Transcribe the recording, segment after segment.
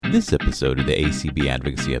This episode of the ACB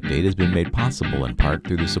Advocacy Update has been made possible in part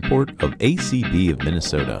through the support of ACB of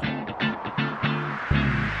Minnesota.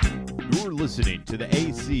 You're listening to the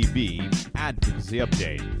ACB Advocacy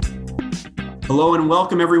Update. Hello and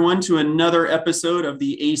welcome everyone to another episode of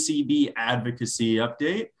the ACB Advocacy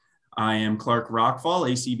Update. I am Clark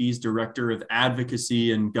Rockfall, ACB's Director of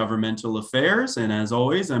Advocacy and Governmental Affairs, and as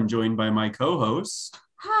always, I'm joined by my co-host.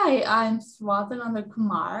 Hi, I'm Swatananda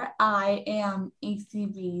Kumar. I am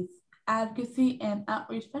ACB's Advocacy and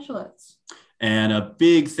Outreach Specialist. And a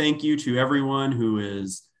big thank you to everyone who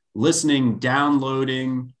is listening,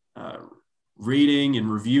 downloading, reading,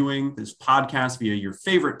 and reviewing this podcast via your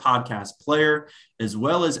favorite podcast player, as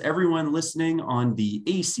well as everyone listening on the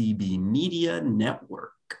ACB Media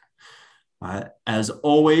Network. As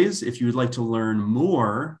always, if you would like to learn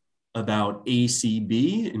more about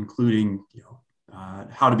ACB, including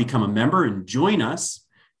how to become a member and join us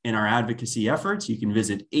in our advocacy efforts, you can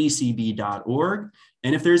visit acb.org.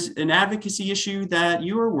 And if there's an advocacy issue that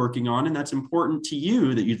you are working on and that's important to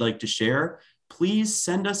you that you'd like to share, please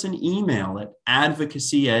send us an email at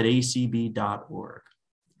advocacy@acb.org.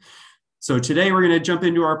 So today we're going to jump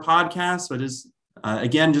into our podcast. So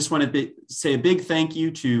again, just want to say a big thank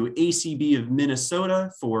you to ACB of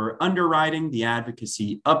Minnesota for underwriting the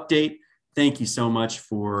advocacy update. Thank you so much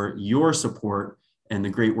for your support and the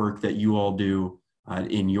great work that you all do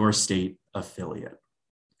in your state affiliate.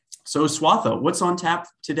 So Swatha, what's on tap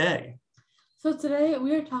today? So today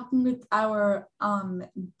we are talking with our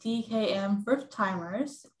DKM first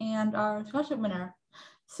timers and our scholarship winner.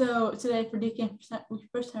 So today for DKM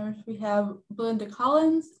first timers, we have Belinda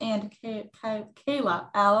Collins and Kayla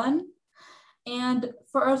Allen. And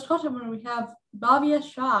for our scholarship winner, we have Bhavya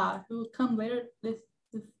Shah, who will come later this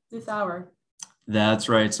hour. That's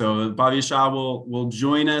right. So Bhavya Shah will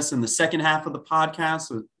join us in the second half of the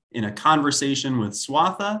podcast in a conversation with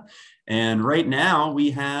Swatha. And right now we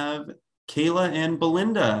have Kayla and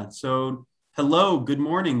Belinda. So hello, good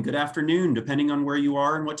morning, good afternoon, depending on where you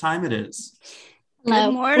are and what time it is. Hello.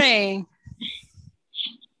 Good morning.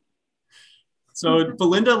 So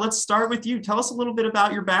Belinda, let's start with you. Tell us a little bit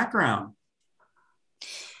about your background.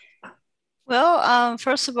 Well,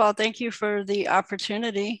 first of all, thank you for the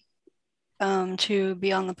opportunity to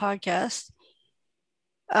be on the podcast.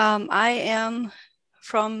 I am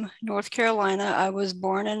from North Carolina. I was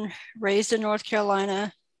born and raised in North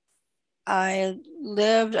Carolina. I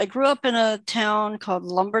grew up in a town called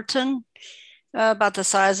Lumberton, about the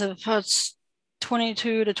size of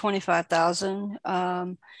 22 to 25,000.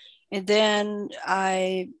 And then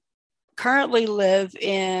I currently live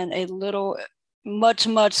in a much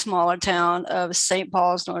smaller town of St.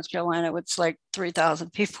 Paul's, North Carolina, with like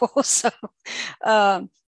 3,000 people. So I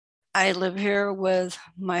live here with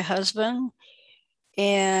my husband,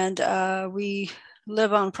 and we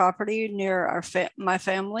live on property near my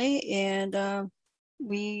family, and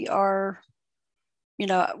we are,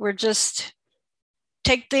 we're just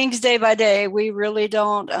take things day by day. We really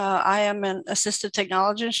don't. I am an assistive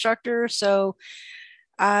technology instructor, so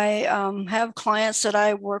I have clients that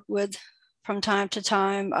I work with from time to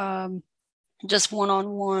time, just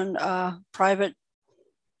one-on-one private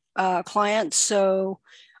clients. So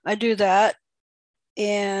I do that.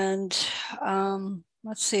 And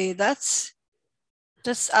let's see, that's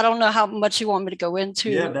just, I don't know how much you want me to go into.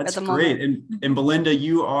 Yeah, that's at the great. moment. And Belinda,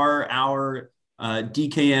 you are our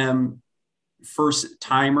DKM first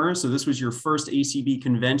timer. So this was your first ACB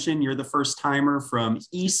convention. You're the first timer from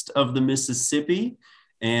east of the Mississippi.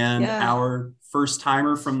 And our first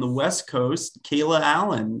timer from the West Coast, Kayla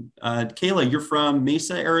Allen. Kayla, you're from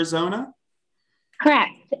Mesa, Arizona?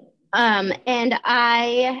 Correct. And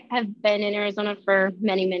I have been in Arizona for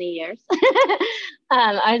many, many years.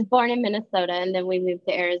 I was born in Minnesota, and then we moved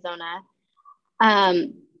to Arizona.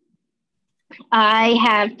 I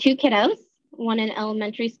have two kiddos, one in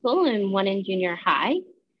elementary school and one in junior high.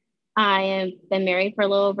 I have been married for a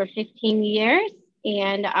little over 15 years.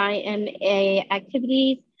 And I am a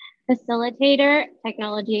activities facilitator,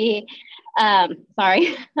 assistive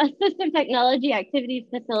technology activities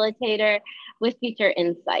facilitator with Future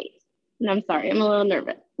Insight. And I'm sorry, I'm a little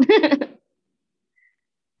nervous.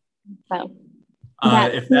 So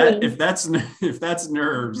if that's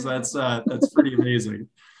nerves, that's pretty amazing.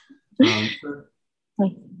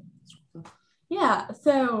 Yeah,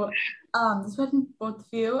 so this question for both of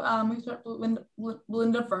you. We start with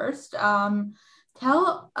Belinda first.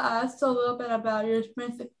 Tell us a little bit about your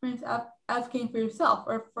experience advocating for yourself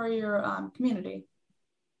or for your community,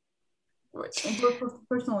 both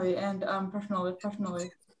personally and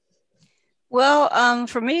professionally. Well,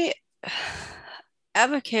 for me,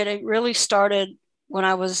 advocating really started when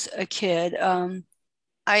I was a kid.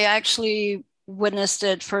 I actually witnessed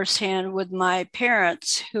it firsthand with my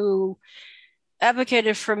parents who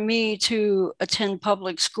advocated for me to attend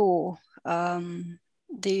public school.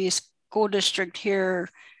 The school district here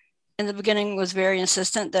in the beginning was very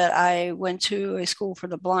insistent that I went to a school for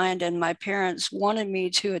the blind, and my parents wanted me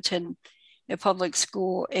to attend a public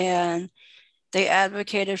school, and they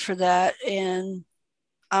advocated for that. And,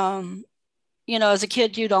 as a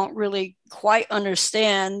kid, you don't really quite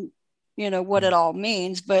understand, what it all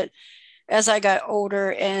means. But as I got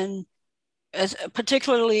older, and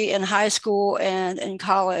particularly in high school and in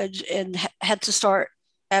college, and had to start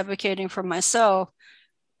advocating for myself,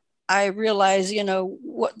 I realized,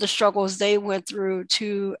 what the struggles they went through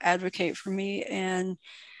to advocate for me. And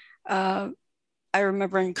I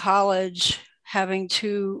remember in college having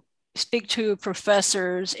to speak to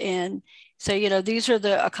professors and say, these are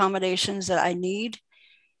the accommodations that I need.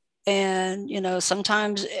 And,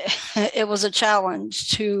 sometimes it was a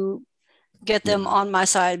challenge to get them on my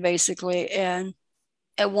side, basically. And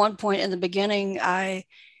at one point in the beginning, I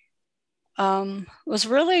was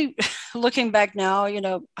really looking back now,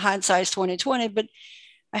 hindsight's 2020, but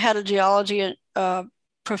I had a geology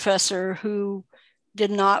professor who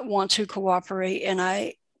did not want to cooperate. And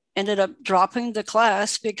I ended up dropping the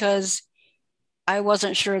class because I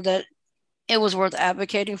wasn't sure that it was worth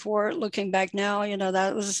advocating for. Looking back now,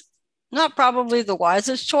 that was not probably the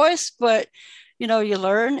wisest choice, but, you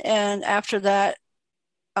learn. And after that,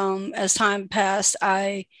 as time passed,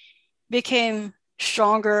 I became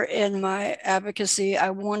stronger in my advocacy. I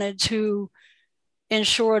wanted to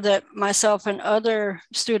ensure that myself and other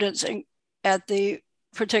students at the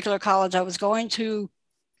particular college I was going to,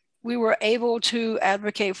 we were able to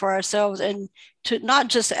advocate for ourselves, and to not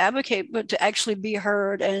just advocate, but to actually be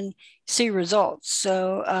heard and see results.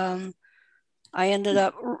 So I ended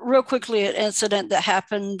up real quickly an incident that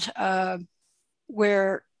happened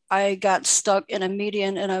where I got stuck in a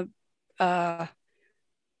median in a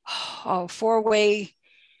four-way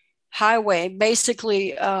highway,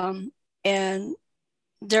 basically, and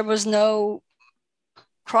there was no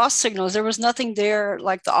cross signals. There was nothing there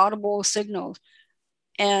like the audible signals,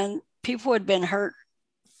 and people had been hurt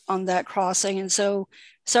on that crossing. And so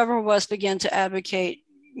several of us began to advocate,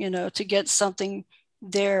 to get something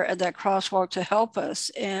there at that crosswalk to help us.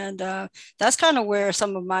 And that's kind of where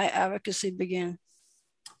some of my advocacy began.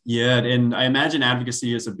 Yeah, and I imagine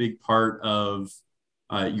advocacy is a big part of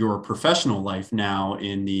your professional life now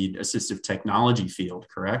in the assistive technology field,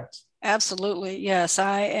 correct? Absolutely. Yes,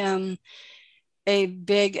 I am a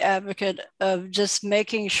big advocate of just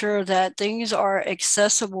making sure that things are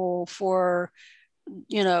accessible for,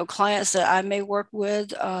 clients that I may work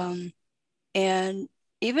with. And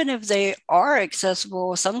even if they are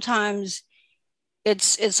accessible, sometimes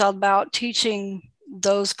it's about teaching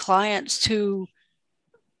those clients to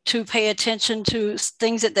pay attention to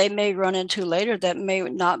things that they may run into later that may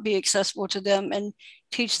not be accessible to them, and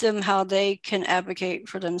teach them how they can advocate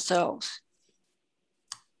for themselves.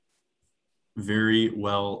 Very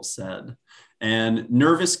well said. And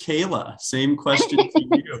Nervous Kayla, same question to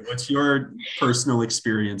you. What's your personal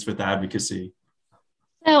experience with advocacy?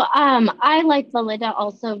 So I, like Belinda,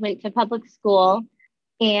 also went to public school,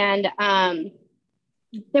 and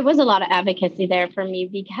there was a lot of advocacy there for me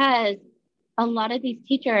because a lot of these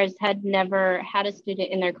teachers had never had a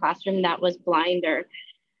student in their classroom that was blind or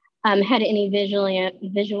had any visual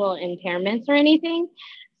impairments or anything.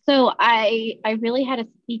 So I really had to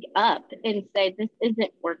speak up and say, this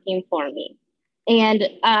isn't working for me. And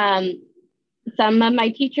some of my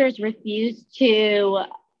teachers refused to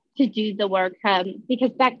do the work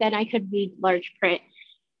because back then I could read large print.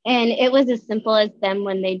 And it was as simple as them,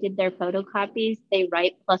 when they did their photocopies, they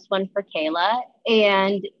write +1 for Kayla,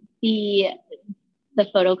 and the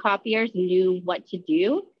photocopiers knew what to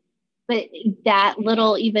do. But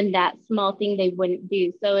even that small thing they wouldn't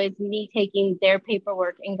do. So it's me taking their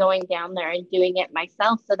paperwork and going down there and doing it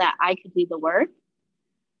myself so that I could do the work.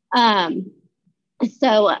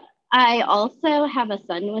 So I also have a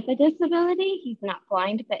son with a disability. He's not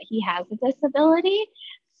blind, but he has a disability.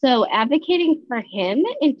 So advocating for him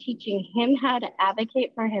and teaching him how to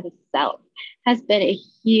advocate for himself has been a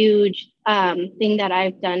huge thing that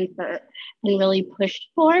I've done and really pushed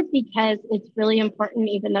for, because it's really important,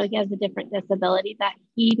 even though he has a different disability, that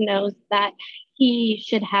he knows that he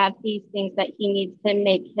should have these things that he needs to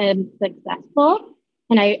make him successful.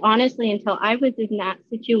 And I honestly, until I was in that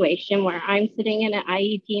situation where I'm sitting in an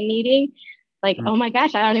IEP meeting, like, oh my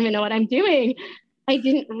gosh, I don't even know what I'm doing. I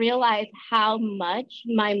didn't realize how much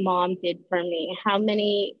my mom did for me. How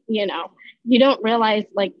many, you don't realize,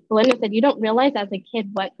 like Belinda said, you don't realize as a kid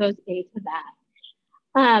what goes into that.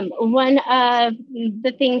 One of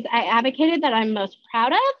the things I advocated that I'm most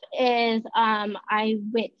proud of is I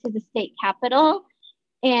went to the state capitol,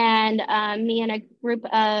 and me and a group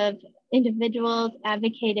of individuals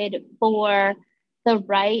advocated for the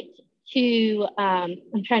right to,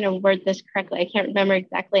 I'm trying to word this correctly, I can't remember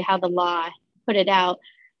exactly how the law put it out.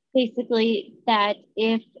 Basically, that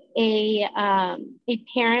if a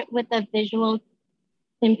parent with a visual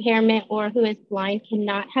impairment or who is blind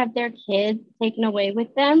cannot have their kids taken away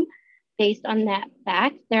with them based on that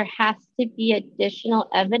fact, there has to be additional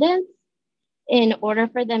evidence in order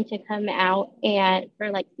for them to come out and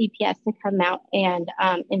for like CPS to come out and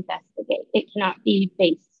investigate. It cannot be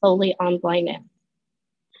based solely on blindness.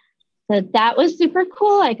 So that was super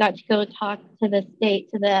cool. I got to go talk to the state,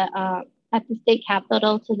 at the state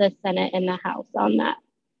capitol, to the Senate and the House on that.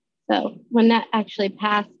 So when that actually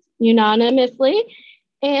passed unanimously,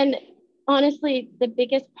 and honestly, the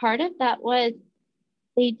biggest part of that was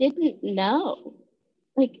they didn't know.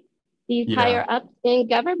 Like these higher ups in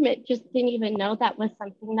government just didn't even know that was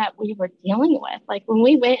something that we were dealing with. Like when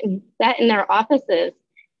we went and sat in their offices,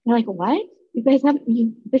 they're like, what? You guys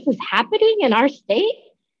this is happening in our state?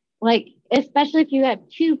 Like, especially if you have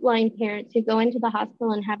two blind parents who go into the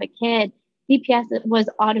hospital and have a kid, CPS was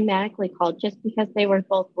automatically called just because they were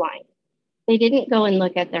both blind. They didn't go and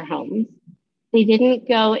look at their homes. They didn't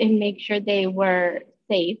go and make sure they were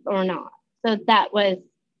safe or not. So that was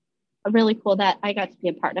really cool that I got to be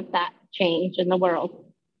a part of that change in the world.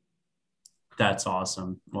 That's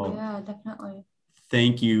awesome. Well, yeah, definitely.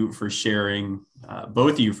 Thank you for sharing,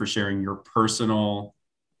 both of you for sharing your personal,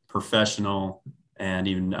 professional, and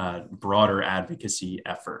even broader advocacy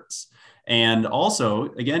efforts. And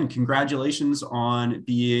also, again, congratulations on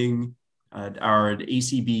being our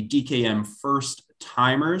ACB DKM first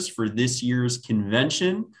timers for this year's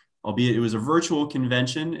convention, albeit it was a virtual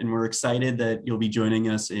convention, and we're excited that you'll be joining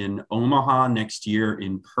us in Omaha next year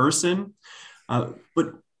in person.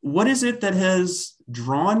 But what is it that has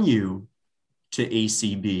drawn you to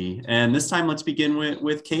ACB? And this time, let's begin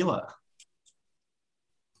with Kayla.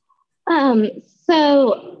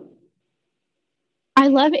 So I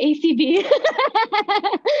love ACB.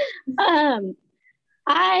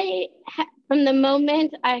 From the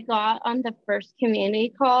moment I got on the first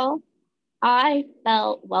community call, I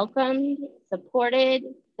felt welcomed, supported,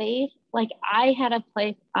 safe, like I had a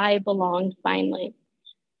place I belonged finally.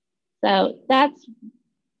 So that's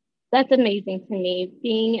amazing to me,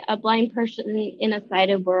 being a blind person in a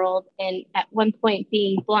sighted world, and at one point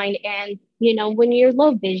being blind. And, when you're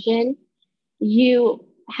low vision, you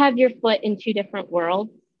have your foot in two different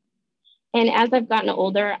worlds. And as I've gotten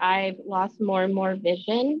older, I've lost more and more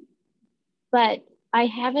vision, but I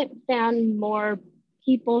haven't found more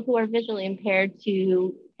people who are visually impaired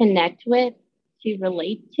to connect with, to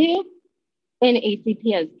relate to. And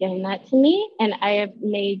ACP has given that to me. And I have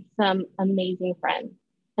made some amazing friends,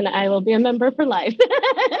 and I will be a member for life.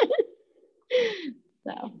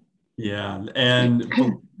 So. Yeah. And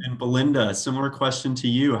Belinda, similar question to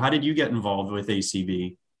you. How did you get involved with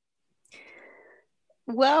ACB?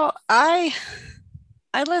 Well, I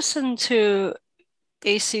listened to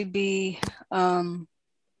ACB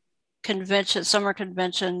summer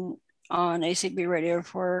convention on ACB radio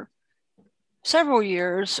for several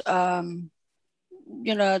years.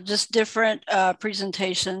 Just different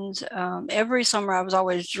presentations. Every summer I was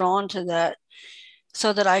always drawn to that,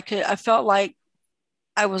 so that I felt like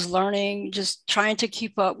I was learning, just trying to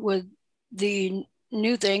keep up with the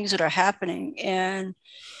new things that are happening. And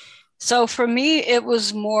so for me, it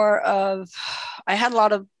was more of, I had a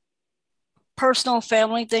lot of personal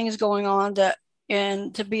family things going on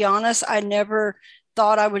and to be honest, I never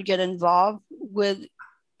thought I would get involved with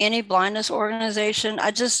any blindness organization.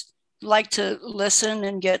 I just like to listen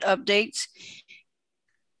and get updates.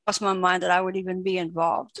 Crossed my mind that I would even be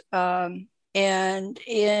involved. And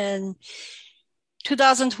in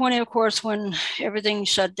 2020, of course, when everything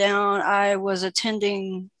shut down, I was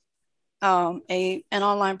attending an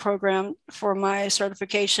online program for my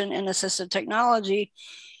certification in assistive technology.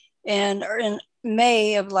 And in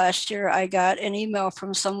May of last year, I got an email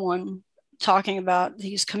from someone talking about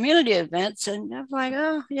these community events. And I was like,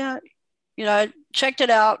 oh, yeah. I checked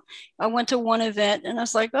it out. I went to one event and I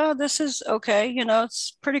was like, oh, this is okay.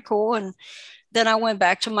 It's pretty cool. And then I went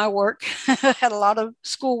back to my work. I had a lot of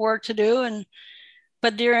school work to do.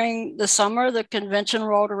 But during the summer, the convention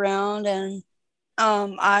rolled around, and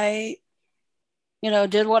I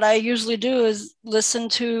did what I usually do, is listen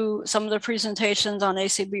to some of the presentations on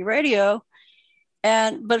ACB radio.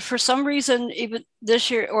 But for some reason, even this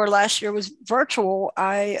year or last year was virtual.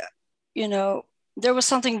 There was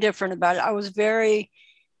something different about it. I was very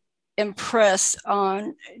impressed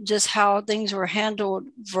on just how things were handled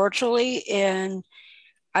virtually. And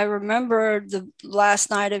I remember the last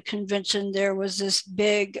night of convention, there was this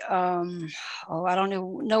big, I don't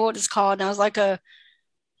even know what it's called now. It was like a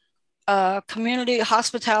community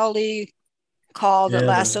hospitality call that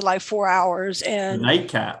lasted like 4 hours. And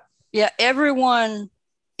nightcap. Yeah, everyone,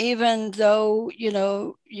 even though,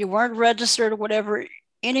 you weren't registered or whatever,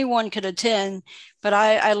 anyone could attend. But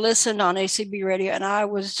I listened on ACB radio, and I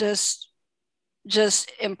was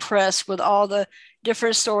just impressed with all the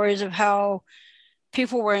different stories of how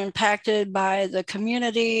people were impacted by the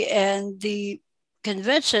community and the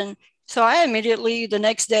convention. So I immediately, the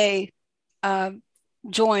next day,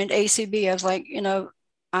 joined ACB. I was like,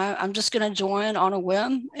 I'm just going to join on a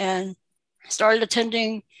whim, and started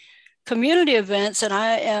attending community events. And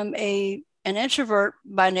I am an introvert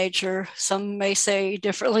by nature. Some may say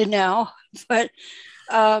differently now, but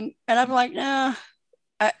and I'm like, nah.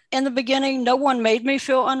 In the beginning, no one made me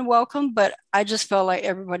feel unwelcome, but I just felt like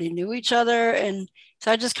everybody knew each other. And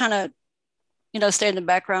so I just kind of, stayed in the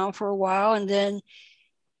background for a while. And then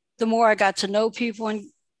the more I got to know people and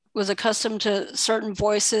was accustomed to certain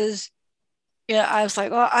voices, I was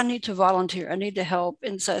like, oh, I need to volunteer. I need to help.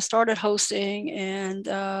 And so I started hosting, and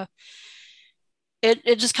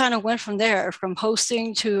it just kind of went from there, from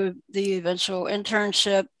hosting to the eventual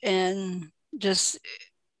internship, and just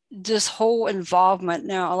this whole involvement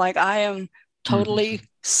now. Like, I am totally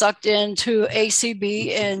sucked into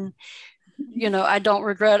ACB, and I don't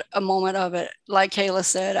regret a moment of it. Like Kayla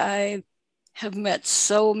said, I have met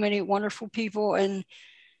so many wonderful people, and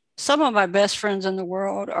some of my best friends in the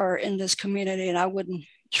world are in this community, and I wouldn't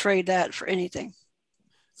trade that for anything.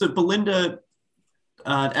 So Belinda,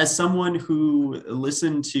 as someone who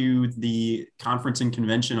listened to the conference and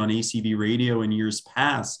convention on ACB radio in years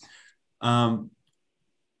past,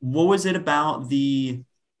 what was it about the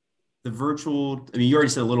virtual? I mean, you already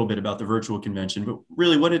said a little bit about the virtual convention, but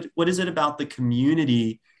really, what is it about the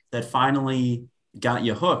community that finally got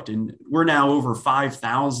you hooked? And we're now over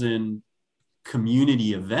 5,000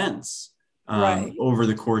 community events Right. over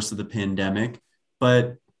the course of the pandemic.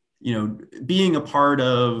 But being a part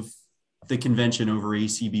of the convention over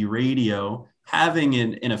ACB radio, having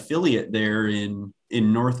an affiliate there in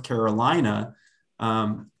North Carolina.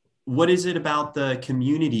 What is it about the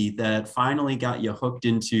community that finally got you hooked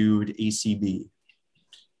into ACB?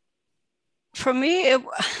 For me,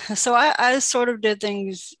 I sort of did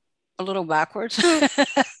things a little backwards.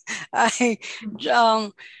 I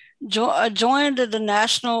joined at the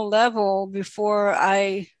national level before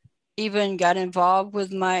I even got involved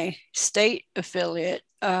with my state affiliate.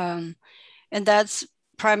 And that's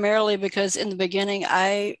primarily because in the beginning,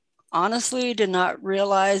 I honestly did not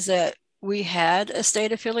realize that we had a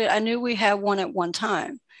state affiliate. I knew we had one at one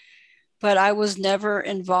time, but I was never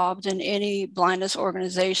involved in any blindness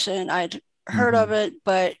organization. I'd heard of it,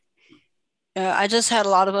 but I just had a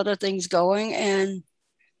lot of other things going. And,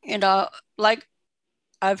 like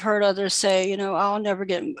I've heard others say, I'll never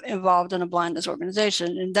get involved in a blindness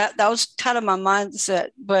organization. And that was kind of my mindset.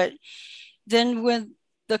 But then when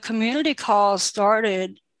the community calls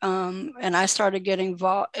started, and I started getting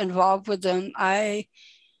involved with them,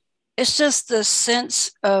 it's just the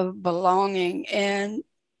sense of belonging. And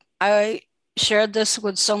I shared this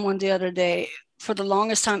with someone the other day. For the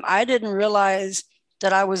longest time, I didn't realize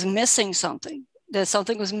that I was missing something, that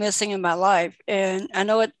something was missing in my life. And I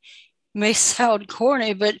know it may sound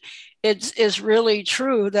corny, but it's really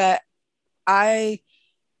true that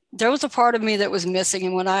there was a part of me that was missing.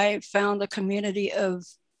 And when I found a community of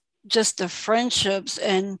just the friendships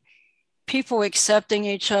and people accepting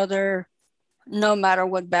each other, no matter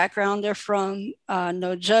what background they're from,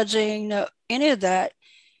 no judging, no any of that.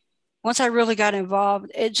 Once I really got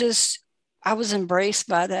involved, I was embraced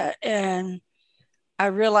by that. And I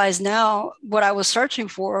realize now what I was searching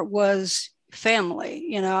for was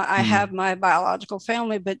family. I have my biological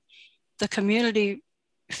family, but the community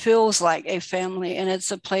feels like a family, and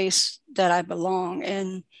it's a place that I belong.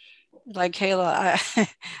 And like Kayla,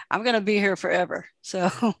 I'm going to be here forever. So.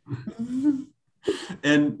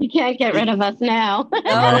 And you can't get rid of us now.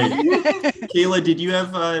 Right. Kayla, did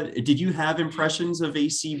you have impressions of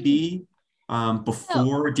ACB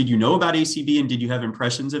before? Did you know about ACB, and did you have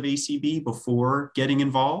impressions of ACB before getting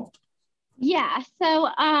involved? Yeah. So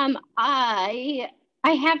I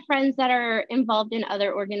have friends that are involved in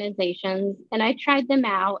other organizations, and I tried them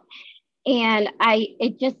out, and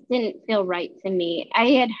it just didn't feel right to me. I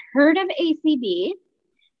had heard of ACB,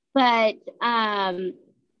 but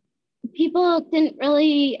people didn't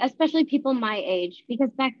really, especially people my age, because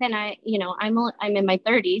back then I'm in my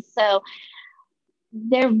 30s, so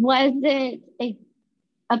there wasn't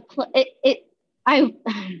I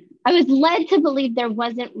I was led to believe there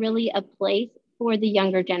wasn't really a place for the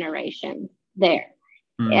younger generation there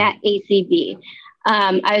at ACB.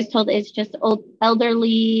 I was told it's just old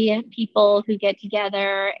elderly people who get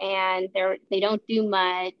together and they don't do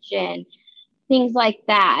much and things like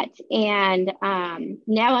that. And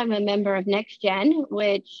now I'm a member of Next Gen,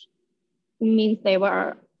 which means they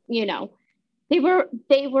were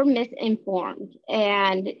misinformed,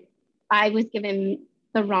 and I was given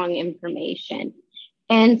the wrong information.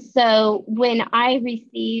 And so when I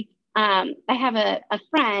received, I have a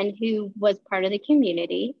friend who was part of the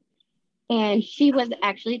community, and she was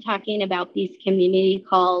actually talking about these community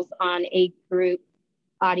calls on a group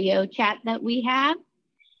audio chat that we have.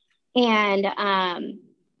 And I'm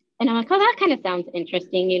like, oh, that kind of sounds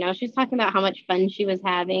interesting. She's talking about how much fun she was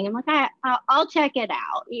having. I'm like, I'll check it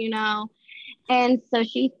out, And so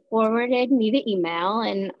she forwarded me the email,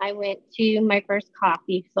 and I went to my first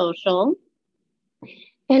coffee social.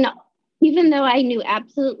 And even though I knew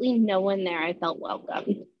absolutely no one there, I felt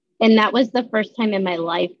welcome. And that was the first time in my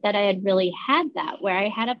life that I had really had that, where I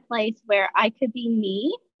had a place where I could be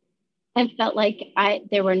me and felt like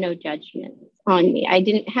there were no judgments on me. I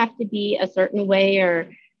didn't have to be a certain way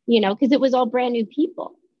or, because it was all brand new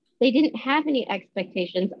people. They didn't have any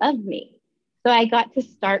expectations of me. So I got to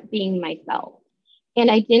start being myself.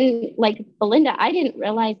 And I didn't, like Belinda, I didn't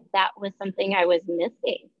realize that was something I was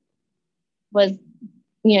missing, was,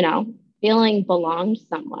 feeling belonged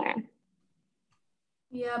somewhere.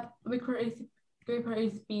 Yeah, great for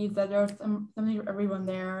ACB that there's something for everyone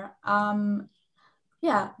there.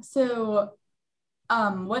 Yeah, so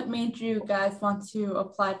what made you guys want to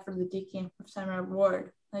apply for the DKM First Timer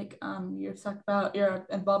Award? Like, you talked about your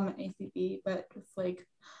involvement in ACB, but just like,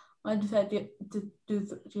 why did you decide to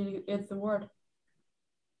get the award?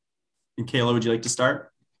 And Kayla, would you like to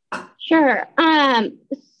start? Sure.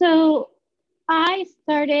 So I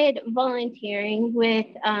started volunteering with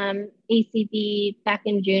ACB back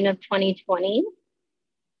in June of 2020.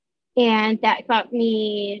 And that got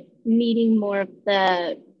me meeting more of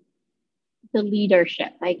the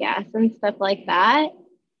leadership, I guess, and stuff like that.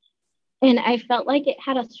 And I felt like it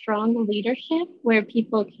had a strong leadership where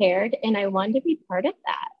people cared, and I wanted to be part of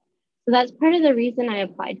that. So that's part of the reason I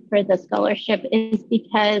applied for the scholarship, is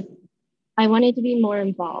because I wanted to be more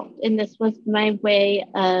involved. And this was my way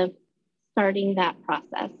of starting that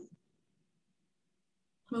process.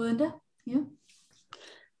 Melinda, yeah.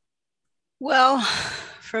 Well,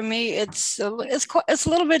 for me, it's a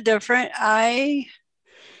little bit different. I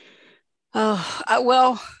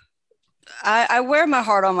wear my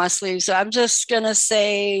heart on my sleeve. So I'm just gonna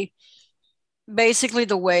say, basically,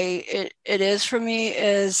 the way it is for me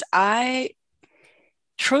is I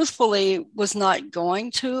truthfully was not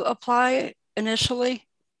going to apply initially,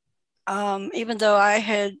 even though I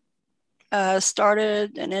had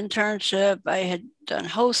started an internship, I had done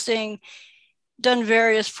hosting, done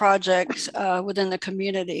various projects within the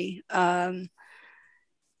community. I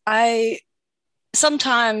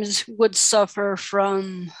sometimes would suffer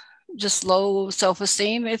from just low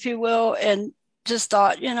self-esteem, if you will, and just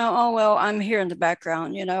thought, oh, well, I'm here in the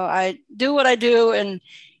background. I do what I do, and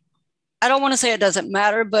I don't want to say it doesn't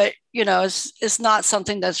matter, but, it's not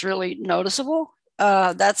something that's really noticeable.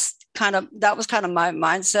 That was kind of my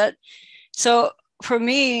mindset. So for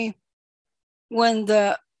me, when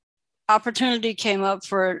the opportunity came up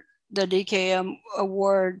for the DKM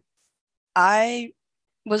award, I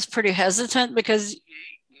was pretty hesitant because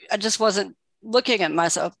I just wasn't looking at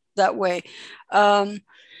myself that way. And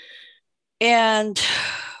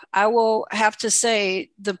I will have to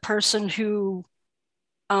say, the person who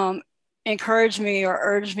encouraged me or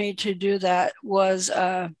urged me to do that was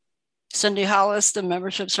Cindy Hollis, the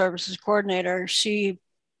membership services coordinator. She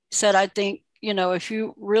said, I think, if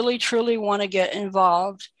you really, truly want to get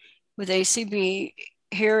involved with ACB,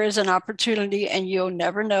 here is an opportunity and you'll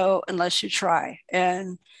never know unless you try.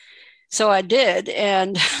 And so I did.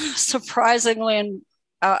 And surprisingly, and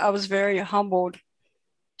I was very humbled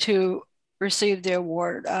to receive the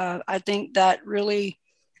award. I think that really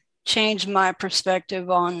changed my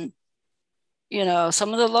perspective on,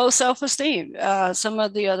 some of the low self-esteem, some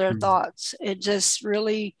of the other thoughts. It just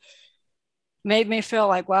really made me feel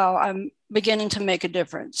like, wow, I'm beginning to make a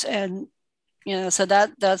difference. And, so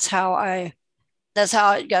that's how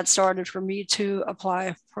it got started for me to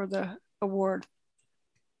apply for the award.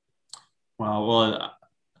 Wow. Well,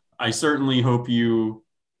 I certainly hope you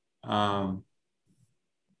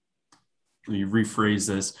rephrase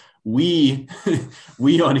this. We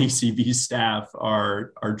on ACB staff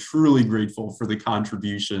are truly grateful for the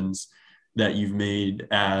contributions that you've made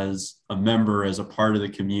as a member, as a part of the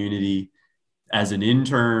community, as an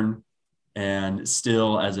intern and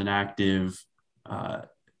still as an active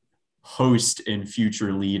host and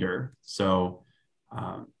future leader. So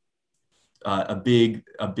a big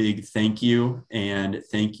thank you, and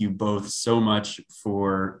thank you both so much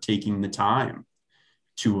for taking the time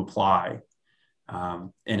to apply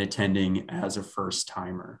and attending as a first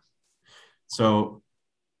timer. So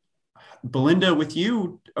Belinda, with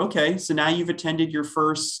you, okay, so now you've attended your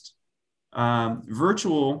first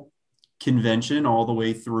virtual convention all the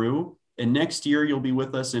way through, and next year you'll be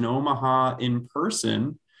with us in Omaha in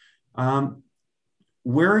person.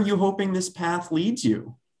 Where are you hoping this path leads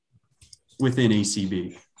you within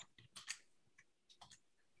ACB?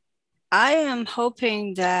 I am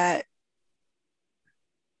hoping that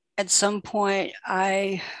at some point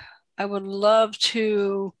I would love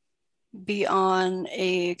to be on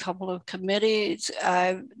a couple of committees.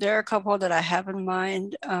 There are a couple that I have in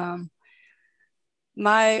mind.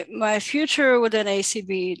 My future within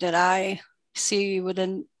ACB that I see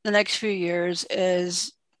within the next few years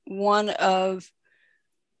is one of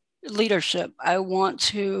leadership. I want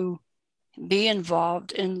to be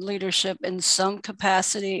involved in leadership in some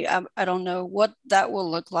capacity. I don't know what that will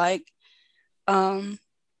look like.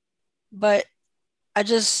 But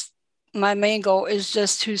my main goal is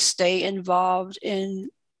just to stay involved in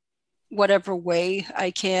whatever way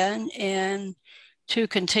I can and to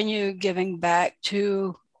continue giving back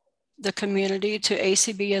to the community, to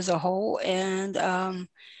ACB as a whole. And,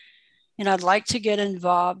 I'd like to get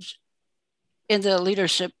involved in the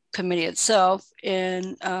leadership committee itself,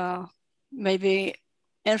 in maybe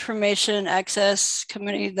information access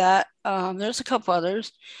committee, that there's a couple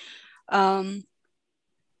others.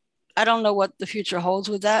 I don't know what the future holds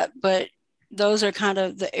with that, but those are kind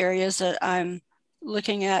of the areas that I'm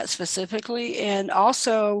looking at specifically. And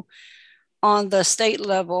also on the state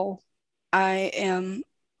level, I am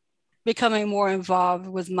becoming more involved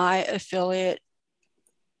with my affiliate.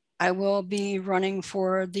 I will be running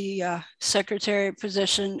for the secretary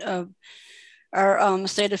position of our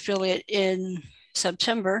state affiliate in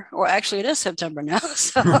September, or actually it is September now,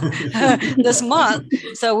 so this month.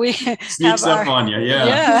 So we sneaks up on you,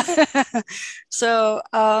 yeah. So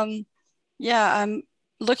I'm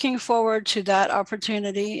looking forward to that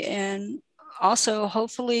opportunity, and also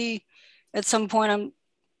hopefully at some point I'm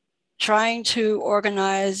trying to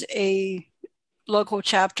organize a local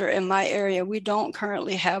chapter in my area. We don't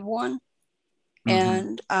currently have one,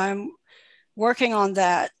 and I'm working on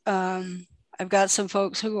that. I've got some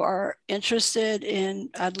folks who are interested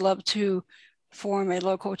in, I'd love to form a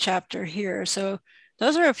local chapter here. So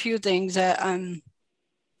those are a few things that I'm,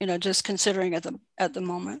 just considering at the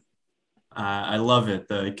moment. I love it.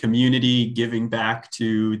 The community giving back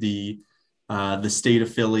to the state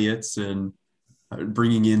affiliates and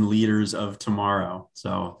bringing in leaders of tomorrow.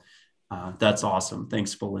 So that's awesome.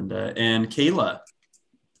 Thanks, Belinda. And Kayla,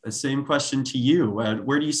 the same question to you.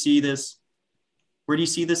 Where do you see this? Where do you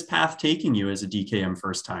see this path taking you as a DKM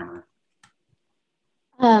first timer?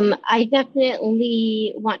 I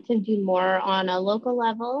definitely want to do more on a local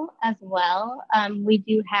level as well. We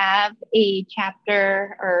do have a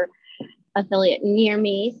chapter or affiliate near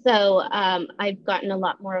me, so I've gotten a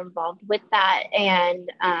lot more involved with that, and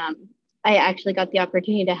I actually got the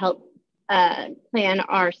opportunity to help plan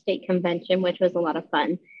our state convention, which was a lot of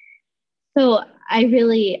fun. So I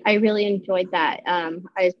really enjoyed that. I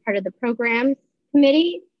was part of the programs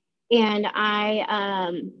committee, and I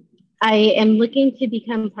am looking to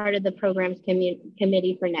become part of the programs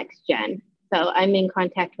committee for Next Gen. So I'm in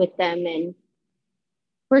contact with them and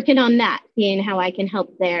working on that, seeing how I can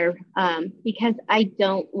help there, because I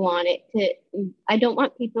don't want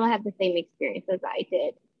people to have the same experience as I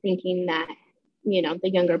did, thinking that, the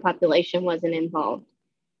younger population wasn't involved.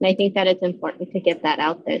 And I think that it's important to get that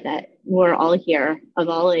out there, that we're all here of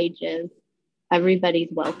all ages. Everybody's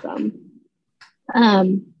welcome.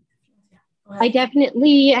 I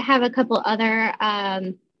definitely have a couple other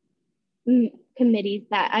committees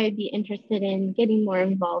that I'd be interested in getting more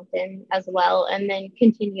involved in as well, and then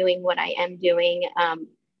continuing what I am doing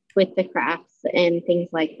with the crafts and things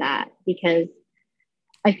like that, because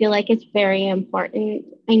I feel like it's very important.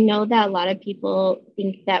 I know that a lot of people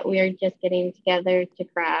think that we're just getting together to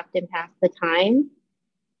craft and pass the time,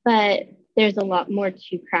 but there's a lot more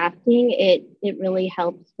to crafting. It really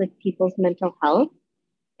helps with people's mental health,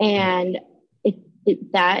 and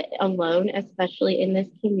that alone, especially in this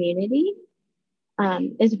community,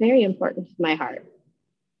 is very important to my heart.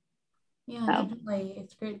 Yeah, definitely.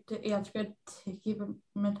 It's great to keep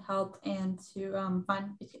mental health and to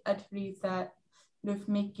find activities that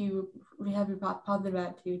make you have a positive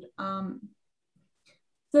attitude.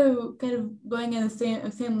 So kind of going in the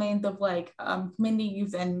same lanes of like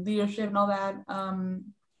committees and leadership and all that.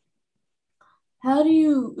 How do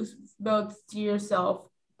you both see yourself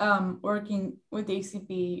working with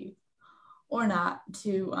ACB or not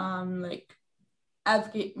to like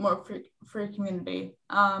advocate more for your community?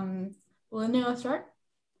 Linda, want to start?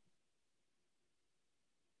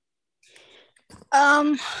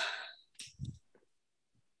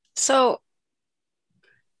 So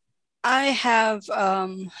I have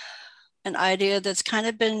an idea that's kind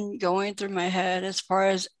of been going through my head as far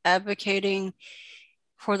as advocating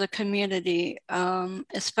for the community,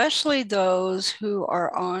 especially those who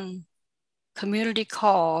are on community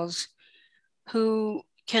calls who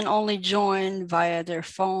can only join via their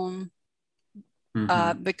phone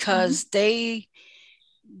because they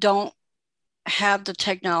don't have the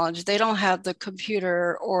technology. They don't have the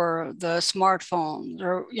computer or the smartphones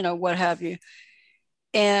or, what have you.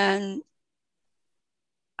 And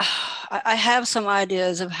I have some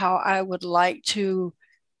ideas of how I would like to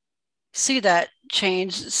see that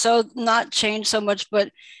change. So not change so much,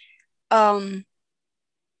 but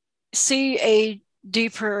see a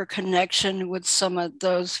deeper connection with some of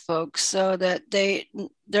those folks so that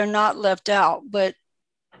they're not left out, but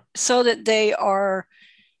so that they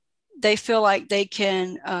feel like they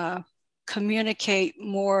can communicate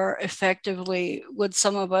more effectively with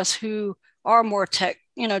some of us who are more tech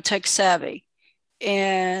savvy.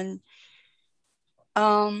 And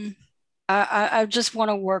I just want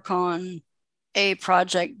to work on a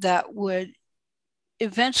project that would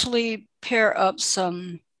eventually pair up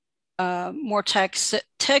some more tech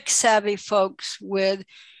savvy folks with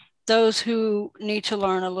those who need to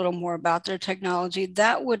learn a little more about their technology.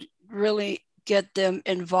 That would really get them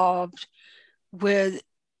involved with,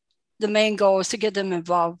 the main goal is to get them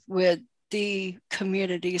involved with the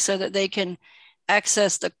community so that they can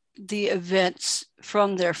access the events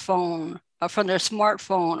from their phone, or from their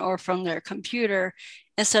smartphone, or from their computer,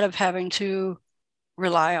 instead of having to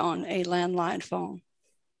rely on a landline phone.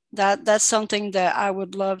 That's something that I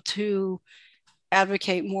would love to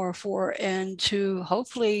advocate more for and to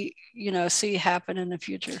hopefully, see happen in the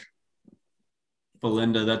future.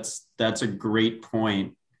 Belinda, that's a great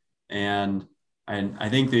point. And I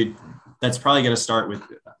think that's probably going to start with,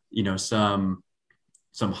 some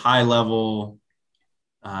high level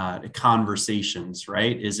conversations,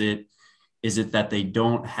 right? Is it that they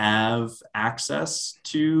don't have access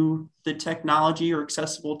to the technology or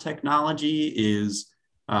accessible technology? Is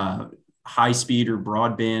high speed or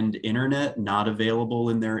broadband internet not available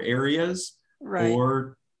in their areas? Right.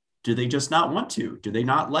 Or do they just not want to? Do they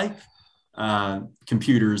not like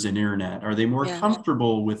computers and internet? Are they more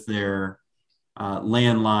comfortable with their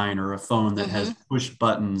landline or a phone that has push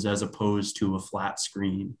buttons as opposed to a flat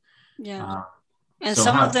screen? And so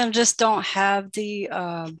some of them just don't have they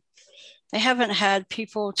haven't had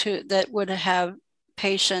people that would have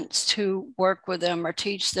patience to work with them or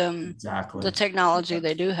teach them the technology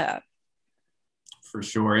they do have. For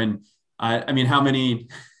sure. And I mean, how many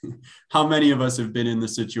of us have been in the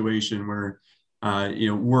situation where,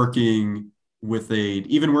 working with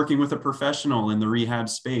a professional in the rehab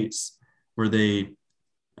space, where they,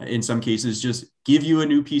 in some cases, just give you a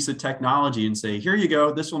new piece of technology and say, here you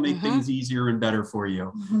go, this will make things easier and better for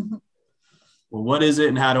you. Well, what is it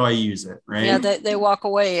and how do I use it? Right. Yeah, they walk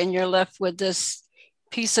away and you're left with this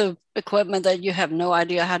piece of equipment that you have no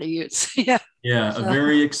idea how to use. A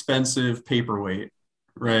very expensive paperweight.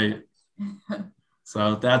 Right.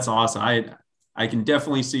 So that's awesome. I can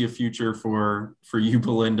definitely see a future for you,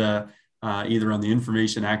 Belinda, either on the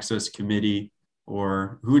Information Access Committee,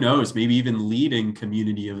 or who knows, maybe even leading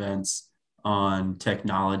community events on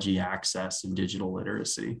technology access and digital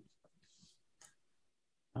literacy.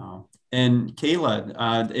 And Kayla,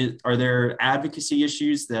 are there advocacy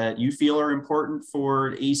issues that you feel are important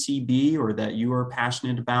for ACB or that you are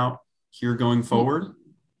passionate about here going forward?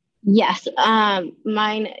 Yes,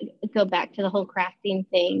 mine go back to the whole crafting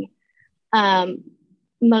thing.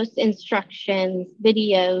 Most instructions,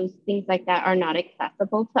 videos, things like that are not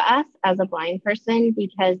accessible to us as a blind person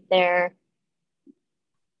because they're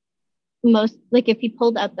if you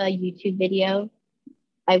pulled up a YouTube video,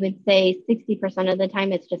 I would say 60% of the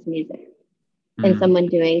time it's just music and someone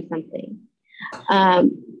doing something.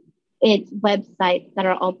 It's websites that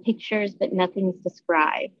are all pictures, but nothing's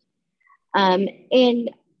described.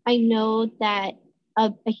 And I know that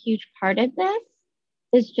a huge part of this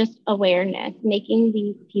is just awareness, making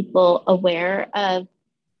these people aware of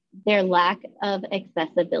their lack of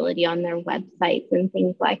accessibility on their websites and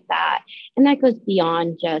things like that. And that goes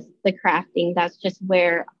beyond just the crafting. That's just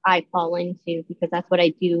where I fall into, because that's what I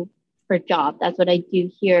do for job. That's what I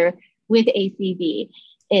do here with ACB.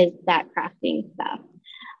 is that crafting stuff.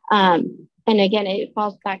 And again, it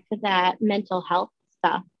falls back to that mental health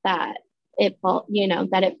stuff that it falls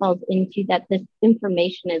into, that this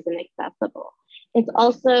information isn't accessible. It's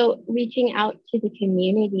also reaching out to the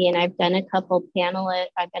community. And I've done a couple panelists.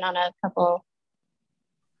 I've been on a couple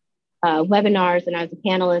webinars, and I was a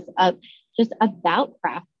panelist of just about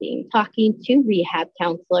crafting, talking to rehab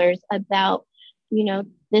counselors about,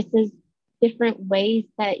 this is different ways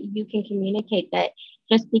that you can communicate that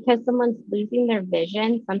just because someone's losing their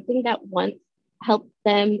vision, something that once helped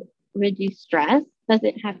them reduce stress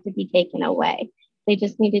doesn't have to be taken away. They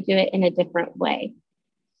just need to do it in a different way.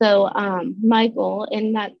 So my goal,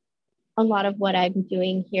 and that's a lot of what I'm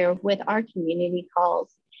doing here with our community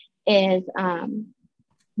calls, is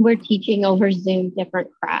we're teaching over Zoom different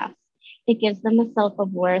crafts. It gives them a self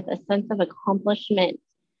of worth, a sense of accomplishment,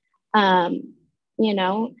 and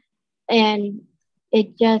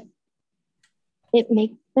it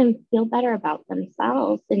makes them feel better about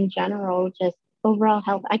themselves in general, just overall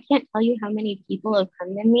health. I can't tell you how many people have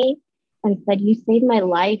come to me and said, you saved my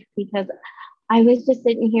life, because I was just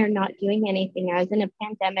sitting here not doing anything. I was in a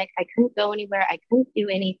pandemic. I couldn't go anywhere. I couldn't do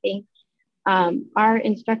anything. Our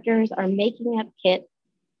instructors are making up kits,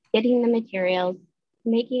 getting the materials,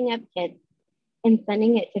 making up kits, and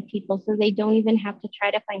sending it to people so they don't even have to try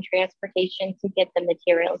to find transportation to get the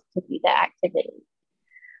materials to do the activity.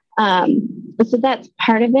 So that's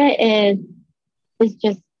part of it, is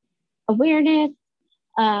just awareness.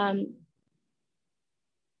 I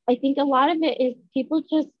think a lot of it is people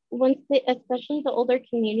just, once they, especially the older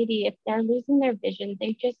community, if they're losing their vision,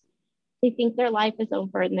 they think their life is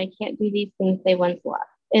over and they can't do these things they once loved.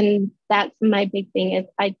 And that's my big thing, is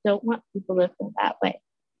I don't want people to feel that way.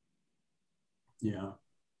 Yeah.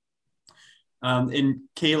 And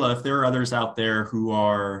Kayla, if there are others out there who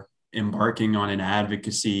are embarking on an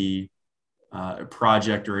advocacy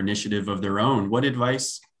project or initiative of their own, what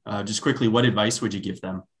advice would you give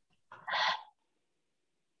them?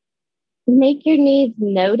 Make your needs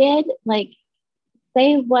noted. Like,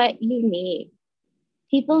 say what you need.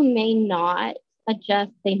 People may not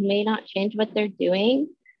adjust. They may not change what they're doing.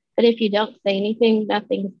 But if you don't say anything,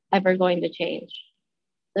 nothing's ever going to change.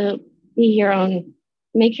 So be your own.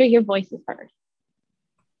 Make sure your voice is heard.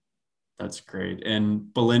 That's great.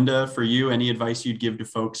 And Belinda, for you, any advice you'd give to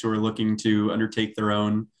folks who are looking to undertake their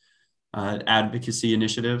own advocacy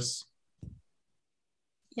initiatives?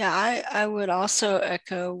 Yeah, I would also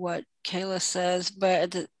echo what Kayla says, but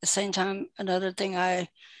at the same time, another thing I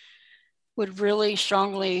would really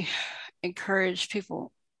strongly encourage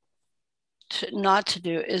people not to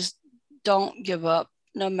do is don't give up.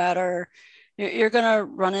 No matter, you're going to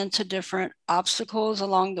run into different obstacles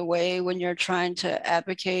along the way when you're trying to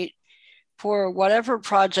advocate for whatever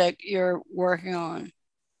project you're working on.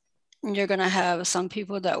 You're going to have some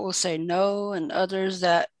people that will say no, and others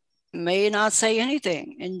that may not say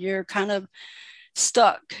anything, and you're kind of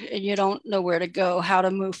stuck and you don't know where to go, how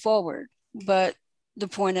to move forward. But the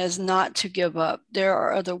point is not to give up. There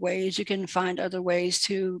are other ways. You can find other ways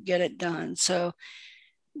to get it done. So,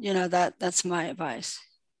 that's my advice.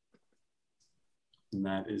 And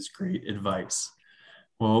that is great advice.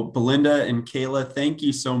 Well, Belinda and Kayla, thank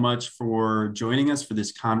you so much for joining us for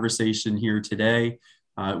this conversation here today.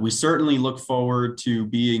 We certainly look forward to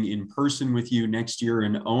being in person with you next year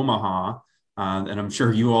in Omaha. And I'm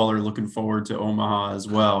sure you all are looking forward to Omaha as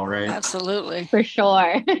well, right? Absolutely. For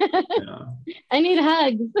sure. Yeah. I need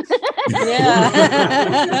hugs.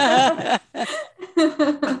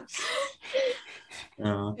 Yeah.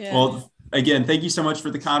 Well, again, thank you so much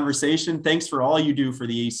for the conversation. Thanks for all you do for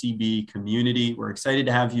the ACB community. We're excited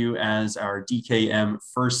to have you as our DKM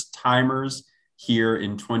first timers here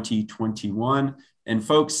in 2021. And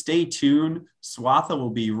folks, stay tuned. Swatha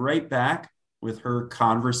will be right back with her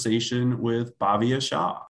conversation with Bhavya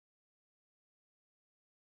Shah.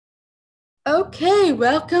 Okay,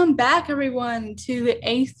 welcome back, everyone, to the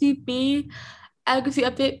ACB Advocacy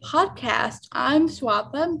Update podcast. I'm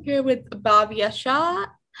Swatha. I'm here with Bhavya Shah,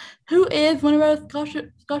 who is one of our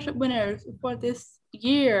scholarship winners for this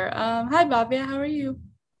year. Hi, Bhavya. How are you?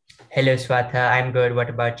 Hello, Swatha. I'm good.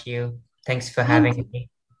 What about you? Thanks for having me.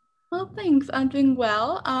 Well, thanks. I'm doing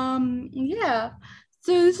well. Yeah.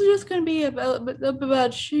 So this is just going to be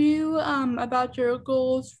about you, about your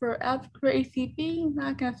goals for ACB, and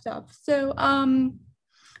that kind of stuff. So,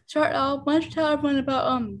 start off. Why don't you tell everyone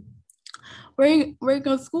about where you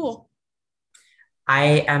go to school?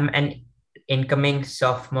 I am an incoming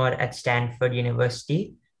sophomore at Stanford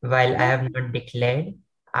University. While I have not declared,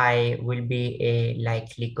 I will be a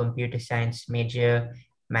likely computer science major,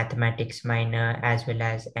 mathematics minor, as well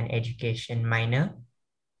as an education minor.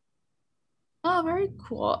 Oh, very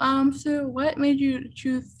cool. So what made you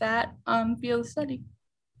choose that field of study?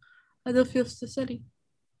 Other fields to study?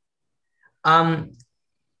 Um,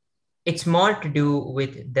 it's more to do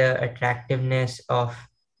with the attractiveness of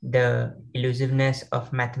the elusiveness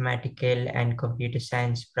of mathematical and computer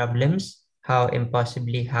science problems, how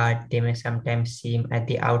impossibly hard they may sometimes seem at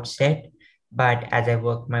the outset. But as I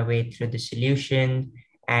work my way through the solution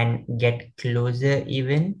and get closer,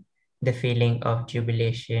 even, the feeling of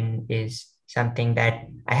jubilation is something that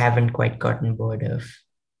I haven't quite gotten bored of.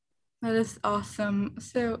 That is awesome.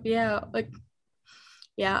 So yeah,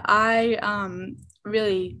 I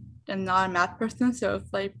really am not a math person, so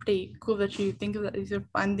it's like pretty cool that you think of that these are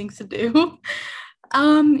fun things to do.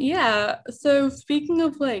 Yeah. So speaking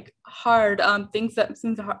of like hard things that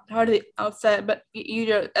seem hard at the outset, but get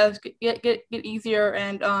easier as get easier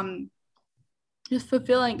and just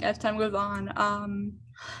fulfilling as time goes on.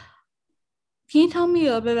 Can you tell me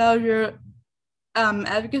a little bit about your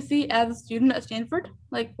advocacy as a student at Stanford?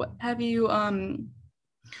 Like, what have you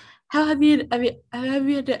how have you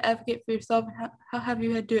had to advocate for yourself? How have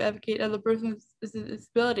you had to advocate other persons with a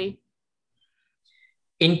disability?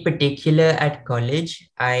 In particular, at college,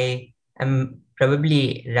 I am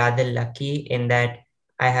probably rather lucky in that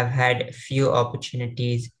I have had few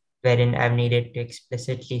opportunities wherein I've needed to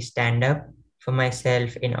explicitly stand up for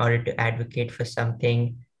myself in order to advocate for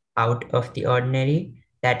something out of the ordinary.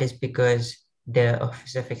 That is because the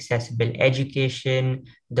Office of Accessible Education,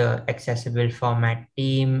 the Accessible Format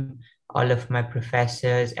team, all of my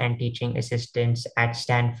professors and teaching assistants at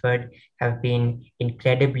Stanford have been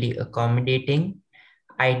incredibly accommodating.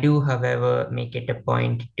 I do, however, make it a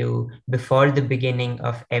point to, before the beginning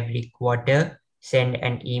of every quarter, send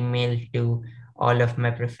an email to all of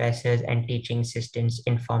my professors and teaching assistants,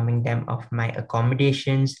 informing them of my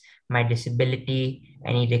accommodations, my disability,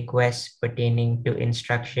 any requests pertaining to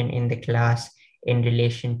instruction in the class in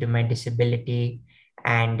relation to my disability,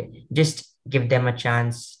 and just give them a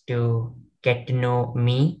chance to get to know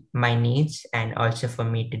me, my needs, and also for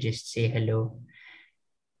me to just say hello.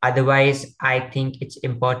 Otherwise, I think it's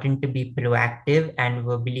important to be proactive and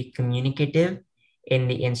verbally communicative in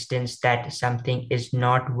the instance that something is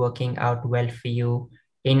not working out well for you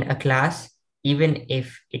in a class, even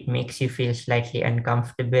if it makes you feel slightly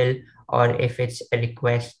uncomfortable or if it's a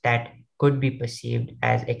request that could be perceived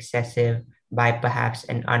as excessive by perhaps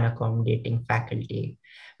an unaccommodating faculty.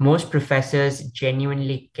 Most professors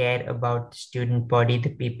genuinely care about the student body, the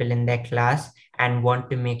people in their class, and want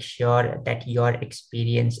to make sure that your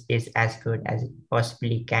experience is as good as it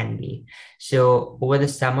possibly can be. So over the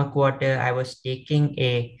summer quarter, I was taking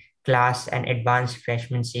a class, an advanced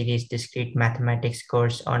freshman series discrete mathematics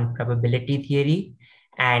course on probability theory.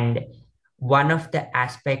 And one of the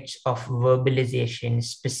aspects of verbalization,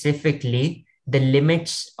 specifically the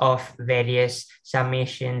limits of various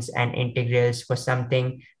summations and integrals, was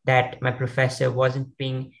something that my professor wasn't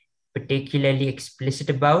being particularly explicit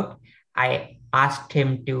about. I asked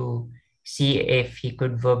him to see if he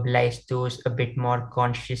could verbalize those a bit more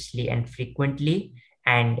consciously and frequently.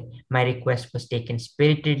 And my request was taken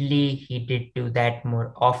spiritedly. He did do that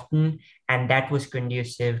more often, and that was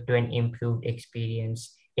conducive to an improved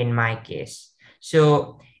experience in my case.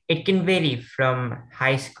 So it can vary from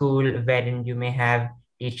high school, wherein you may have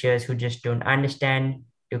teachers who just don't understand,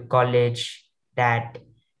 to college that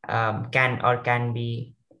can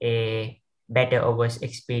be a better or worse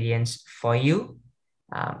experience for you.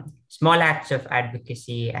 Small acts of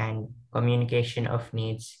advocacy and communication of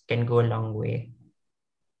needs can go a long way.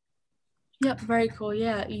 Yeah, very cool.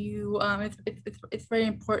 Yeah, you it's very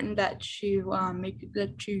important that you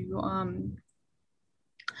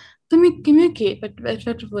communicate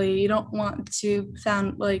effectively. You don't want to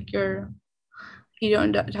sound like you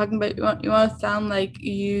don't talking about you want to sound like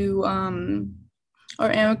you are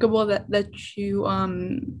amicable, that you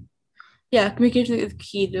yeah, communication is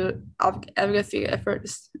key to advocacy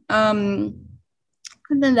efforts. And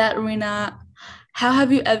then that arena, how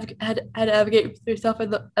have you had to advocate for yourself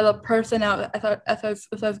as a person outside of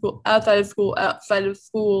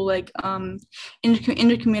school, like in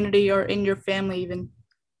your community or in your family even?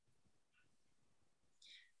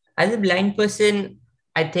 As a blind person,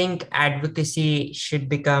 I think advocacy should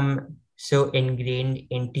become so ingrained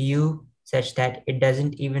into you such that it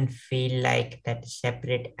doesn't even feel like that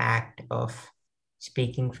separate act of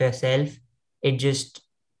speaking for yourself. It just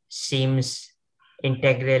seems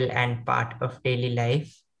integral and part of daily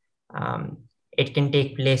life. It can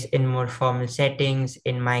take place in more formal settings.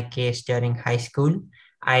 In my case, during high school,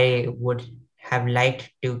 I would have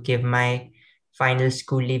liked to give my final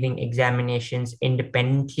school leaving examinations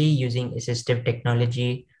independently using assistive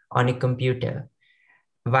technology on a computer.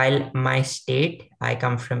 While my state, I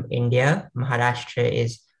come from India, Maharashtra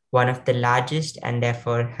is one of the largest and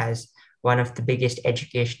therefore has one of the biggest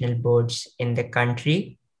educational boards in the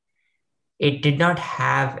country. It did not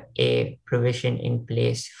have a provision in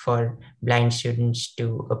place for blind students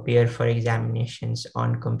to appear for examinations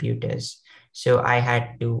on computers. So I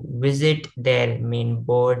had to visit their main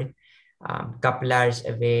board, couple hours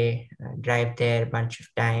away, drive there a bunch of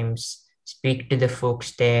times, speak to the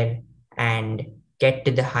folks there, and get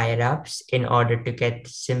to the higher ups in order to get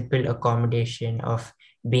simple accommodation of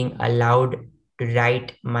being allowed to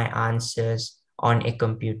write my answers on a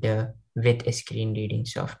computer with a screen reading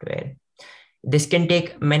software. This can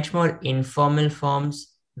take much more informal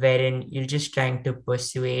forms wherein you're just trying to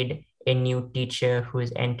persuade a new teacher who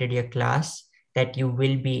has entered your class that you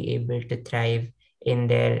will be able to thrive in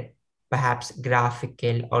their perhaps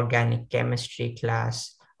graphical organic chemistry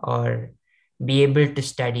class, or be able to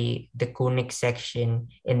study the conic section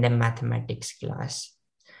in the mathematics class.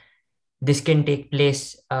 This can take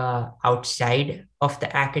place outside of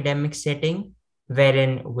the academic setting,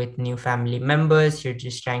 wherein with new family members, you're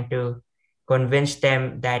just trying to convince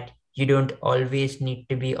them that you don't always need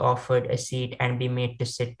to be offered a seat and be made to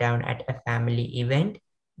sit down at a family event,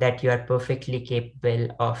 that you are perfectly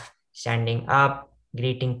capable of standing up,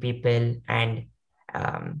 greeting people, and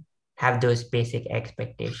have those basic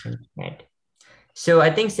expectations met. So I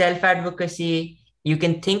think self-advocacy, you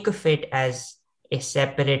can think of it as a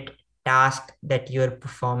separate task that you're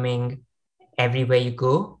performing everywhere you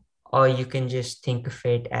go, or you can just think of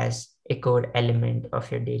it as a core element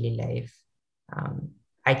of your daily life.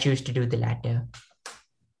 I choose to do the latter.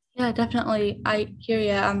 Yeah, definitely. I hear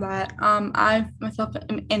you on that. I myself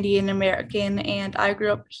am Indian American and I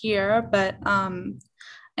grew up here, but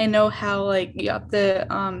I know how like you have to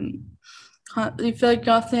you feel like you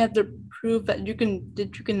constantly have to prove that you can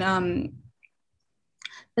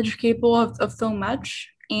that you're capable of so much,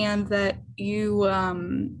 and that you are,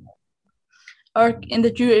 and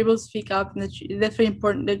that you're able to speak up, and that that's very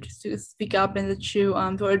important that you speak up, and that you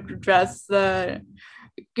to address the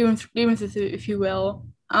grievances, if you will.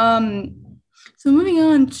 So moving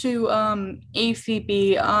on to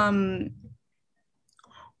ACB,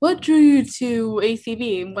 what drew you to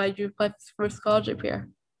ACB and why did you apply for a scholarship here?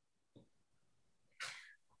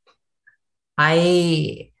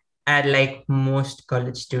 I, like most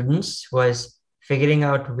college students, was figuring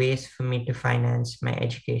out ways for me to finance my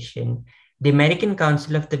education. The American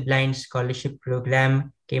Council of the Blind Scholarship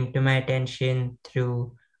Program came to my attention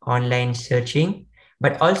through online searching,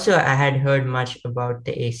 but also I had heard much about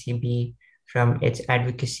the ACB from its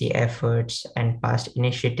advocacy efforts and past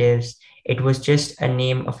initiatives. It was just a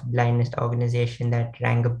name of a blindness organization that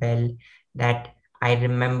rang a bell that I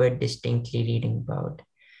remember distinctly reading about.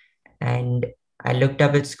 And I looked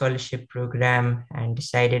up its scholarship program and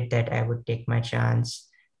decided that I would take my chance,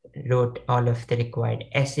 wrote all of the required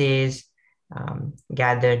essays,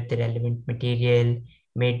 gathered the relevant material,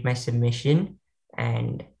 made my submission,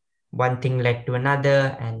 and one thing led to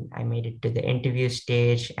another, and I made it to the interview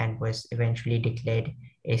stage and was eventually declared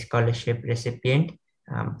a scholarship recipient,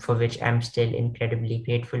 for which I'm still incredibly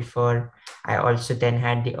grateful for. I also then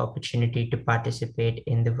had the opportunity to participate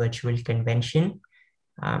in the virtual convention.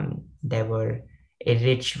 There were a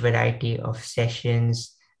rich variety of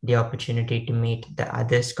sessions, the opportunity to meet the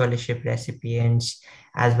other scholarship recipients,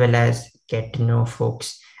 as well as get to know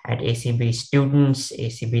folks at ACB students,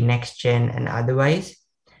 ACB Next Gen, and otherwise,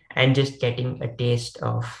 and just getting a taste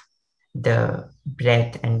of the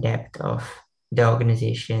breadth and depth of the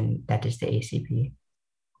organization that is the ACB.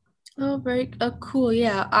 Oh, very cool.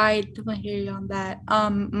 Yeah, I definitely hear you on that.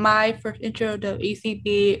 My first intro to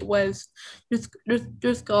ACB was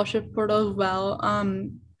through scholarship portal as well.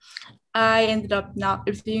 I ended up not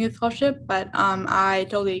receiving a scholarship, but I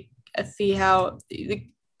totally see how the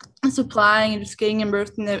supplying and just getting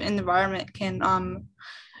immersed in the environment can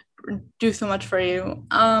do so much for you.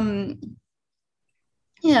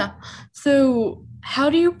 Yeah. So how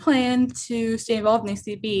do you plan to stay involved in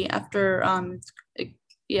ACB after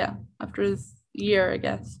after this year, I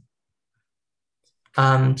guess?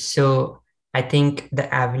 So I think the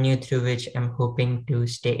avenue through which I'm hoping to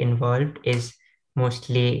stay involved is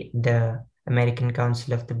mostly the American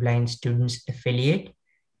Council of the Blind Students affiliate.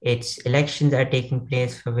 Its elections are taking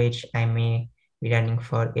place for which I may be running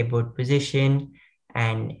for a board position,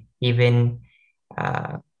 and even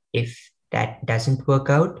if that doesn't work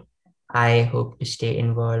out, I hope to stay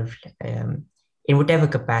involved in whatever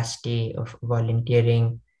capacity of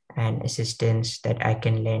volunteering and assistance that I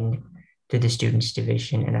can lend to the students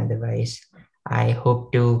division and otherwise. I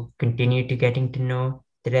hope to continue to getting to know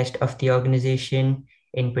the rest of the organization.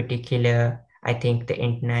 In particular, I think the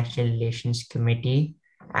International Relations Committee,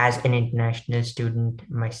 as an international student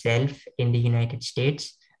myself in the United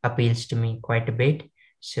States, appeals to me quite a bit.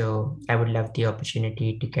 So I would love the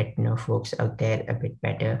opportunity to get to know folks out there a bit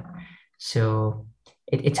better. So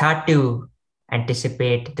it's hard to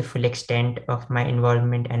anticipate the full extent of my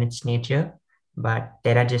involvement and its nature, but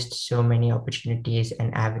there are just so many opportunities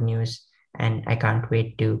and avenues, and I can't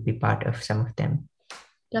wait to be part of some of them.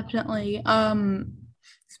 Definitely.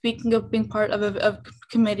 Speaking of being part of a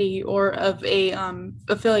committee or of a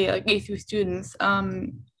affiliate like ACB students, how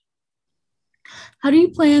do you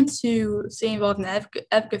plan to stay involved in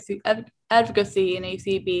advocacy in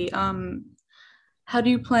ACB? How do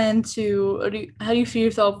you plan to, how do you see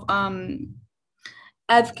yourself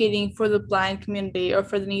advocating for the blind community or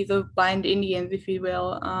for the needs of blind Indians, if you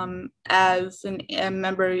will, as a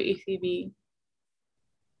member of ACB?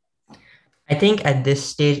 I think at this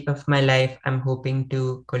stage of my life, I'm hoping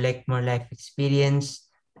to collect more life experience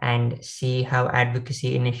and see how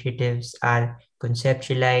advocacy initiatives are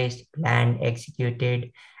conceptualized, planned,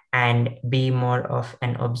 executed, and be more of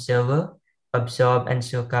an observer, absorb and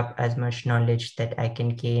soak up as much knowledge that I can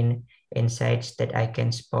gain, insights that I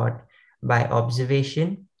can spot by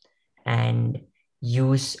observation, and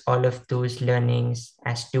use all of those learnings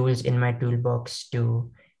as tools in my toolbox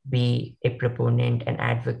to be a proponent and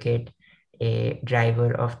advocate, a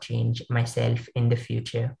driver of change myself in the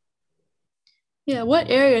future. Yeah, what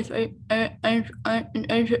areas are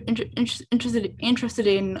interested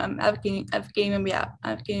in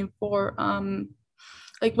advocating for?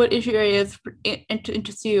 Like what issue areas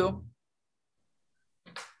interest you?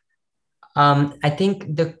 I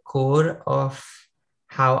think the core of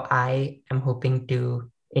how I am hoping to,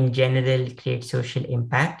 in general, create social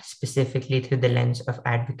impact, specifically through the lens of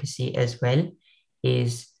advocacy as well,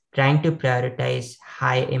 is trying to prioritize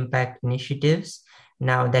high impact initiatives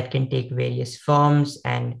now that can take various forms,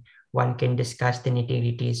 and one can discuss the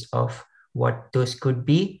nitty-gritties of what those could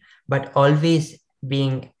be, but always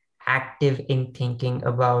being active in thinking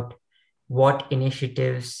about what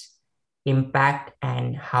initiatives impact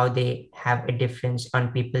and how they have a difference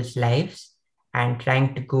on people's lives, and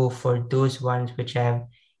trying to go for those ones which have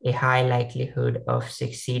a high likelihood of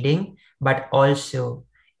succeeding, but also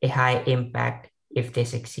a high impact if they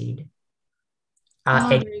succeed.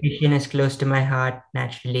 Education is close to my heart,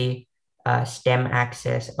 naturally. STEM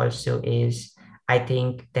access also is. I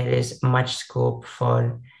think there is much scope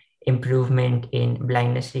for improvement in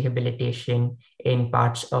blindness rehabilitation in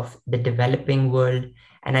parts of the developing world.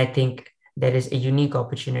 And I think there is a unique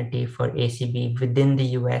opportunity for ACB within the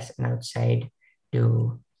US and outside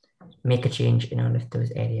to make a change in all of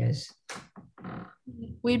those areas.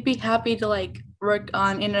 We'd be happy to work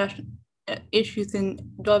on international issues in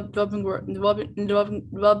developing world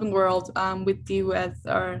with you as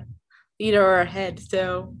our leader or our head.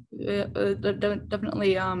 So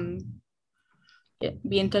definitely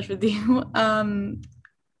be in touch with you.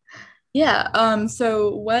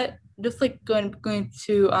 So what, just going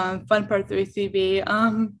to fun parts of ACB,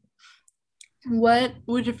 what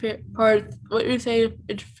would you say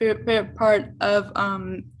is your favorite part of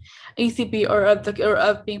ACB or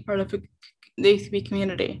of being part of the ACB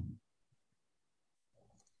community?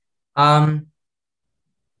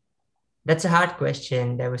 That's a hard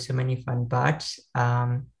question. There were so many fun parts.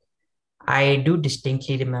 I do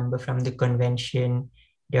distinctly remember from the convention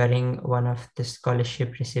during one of the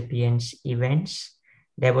scholarship recipients events,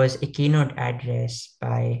 there was a keynote address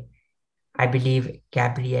by, I believe,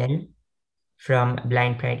 Gabriel from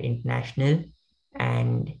Blind Pride International.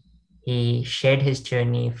 And he shared his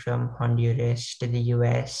journey from Honduras to the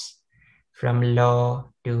US, from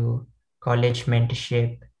law to college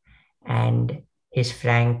mentorship, and his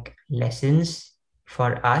frank lessons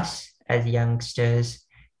for us as youngsters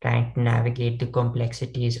trying to navigate the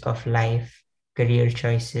complexities of life, career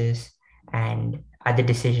choices, and other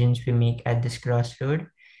decisions we make at this crossroad.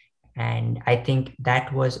 And I think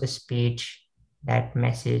that was a speech, that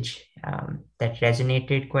message that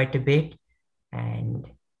resonated quite a bit, and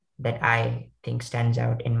that I think stands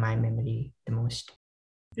out in my memory the most.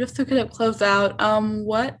 Just to kind of close out,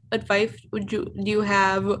 what advice do you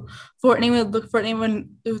have for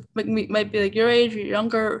anyone who might be your age or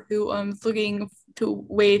younger, who is looking to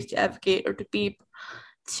ways to advocate or to be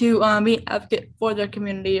an advocate for their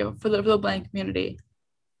community or for the blind community?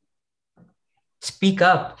 Speak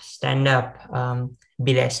up, stand up,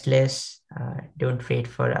 be restless. Don't wait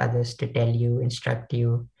for others to tell you, instruct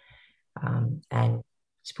you, and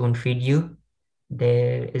spoon feed you.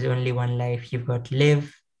 There is only one life you've got to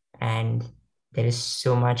live, and there is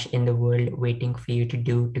so much in the world waiting for you to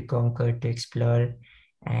do, to conquer, to explore.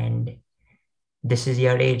 And this is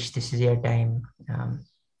your age, this is your time.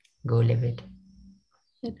 Go live it.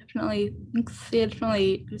 Yeah, definitely. Yeah,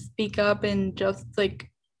 definitely speak up and just like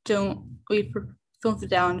don't wait for someone to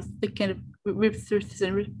sit down. Just like kind of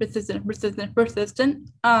persistent.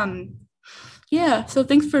 Yeah. So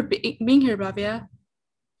thanks for being here, Bhavya.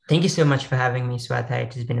 Thank you so much for having me, Swatha.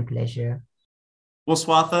 It has been a pleasure. Well,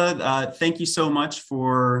 Swatha, thank you so much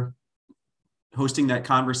for hosting that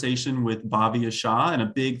conversation with Bhavya Shah, and a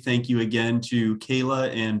big thank you again to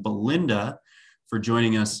Kayla and Belinda for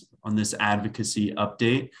joining us on this advocacy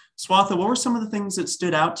update. Swatha, what were some of the things that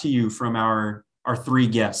stood out to you from our three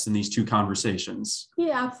guests in these two conversations?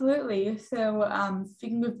 Yeah, absolutely. So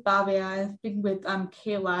speaking with Bhavya and speaking with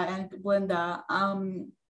Kayla and Belinda,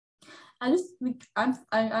 I'm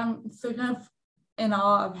so kind of in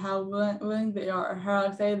awe of how willing they are, how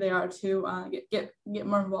excited they are to get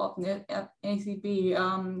more involved in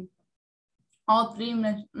ACB. All three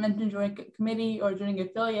mentioned joining a committee or joining an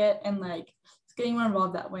affiliate and like just getting more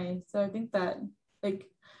involved that way. So I think that like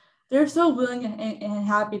they're so willing and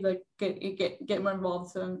happy to like get more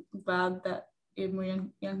involved. So I'm glad that gave more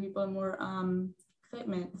young people more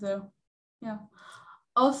excitement. So yeah.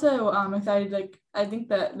 Also, I'm excited. Like, I think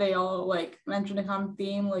that they all like mentioned a common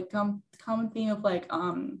theme, common theme of like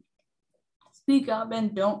speak up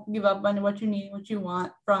and don't give up on what you need, what you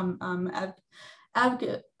want from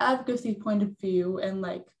advocacy point of view, and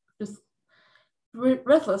like just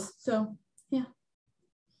restless. So yeah.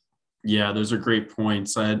 Yeah, those are great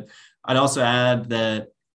points. I'd also add that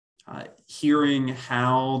hearing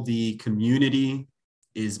how the community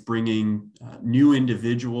is bringing new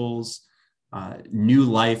individuals, new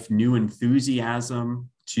life, new enthusiasm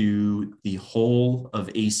to the whole of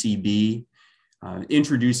ACB,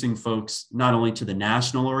 introducing folks not only to the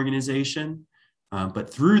national organization,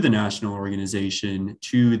 but through the national organization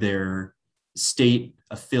to their state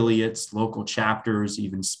affiliates, local chapters,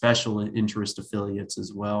 even special interest affiliates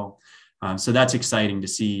as well. So that's exciting to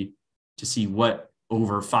see what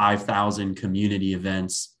over 5,000 community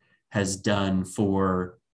events has done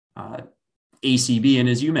for ACB, and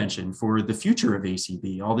as you mentioned, for the future of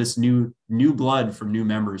ACB, all this new blood from new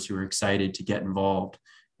members who are excited to get involved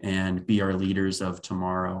and be our leaders of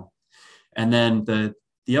tomorrow. And then the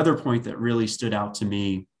other point that really stood out to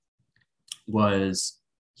me was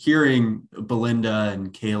hearing Belinda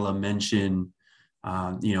and Kayla mention,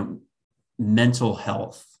 mental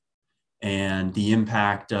health and the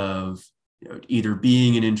impact of either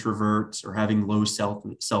being an introvert or having low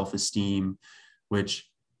self-esteem, which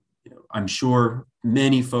I'm sure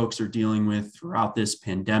many folks are dealing with throughout this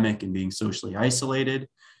pandemic and being socially isolated.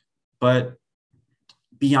 But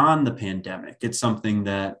beyond the pandemic, it's something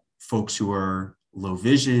that folks who are low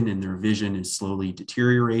vision and their vision is slowly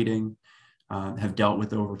deteriorating have dealt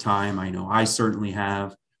with over time. I know I certainly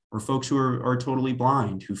have, or folks who are totally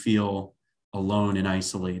blind who feel alone and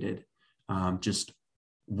isolated. Just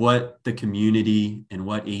what the community and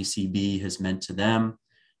what ACB has meant to them,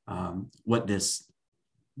 what this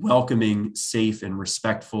welcoming, safe, and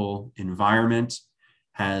respectful environment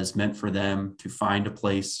has meant for them to find a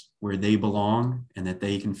place where they belong and that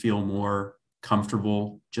they can feel more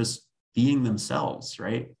comfortable just being themselves,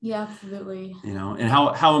 right? Yeah, absolutely. And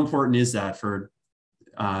how important is that for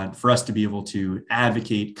us to be able to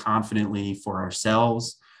advocate confidently for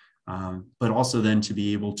ourselves, but also then to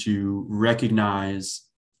be able to recognize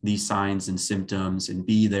these signs and symptoms and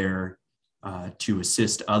be there to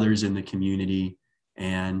assist others in the community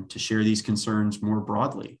and to share these concerns more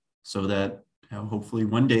broadly so that hopefully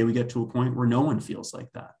one day we get to a point where no one feels like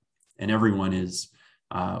that and everyone is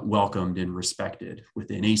welcomed and respected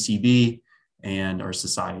within ACB and our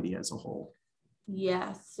society as a whole.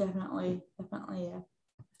 Yes, definitely. Yeah.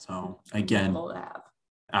 So again,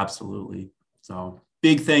 absolutely. So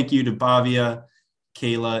big thank you to Bhavya,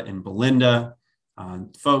 Kayla, and Belinda.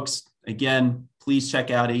 Folks, again, please check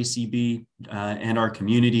out ACB and our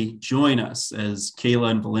community. Join us, as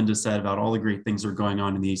Kayla and Belinda said, about all the great things that are going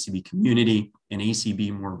on in the ACB community and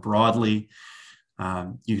ACB more broadly.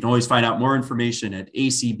 You can always find out more information at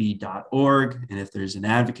acb.org. And if there's an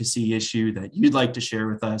advocacy issue that you'd like to share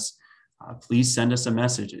with us, please send us a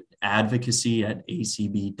message at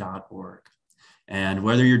advocacy@acb.org. And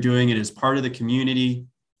whether you're doing it as part of the community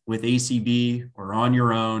with ACB or on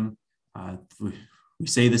your own, we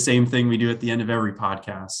say the same thing we do at the end of every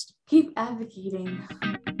podcast. Keep advocating.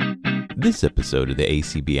 This episode of the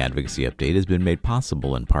ACB Advocacy Update has been made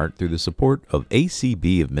possible in part through the support of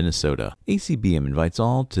ACB of Minnesota. ACBM invites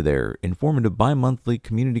all to their informative bi-monthly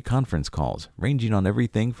community conference calls, ranging on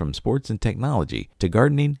everything from sports and technology to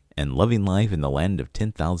gardening and loving life in the land of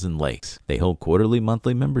 10,000 lakes. They hold quarterly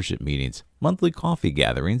monthly membership meetings, monthly coffee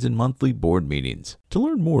gatherings, and monthly board meetings. To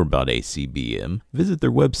learn more about ACBM, visit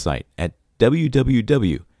their website at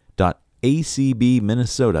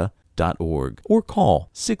www.acbminnesota.org or call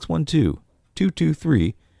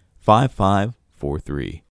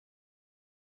 612-223-5543.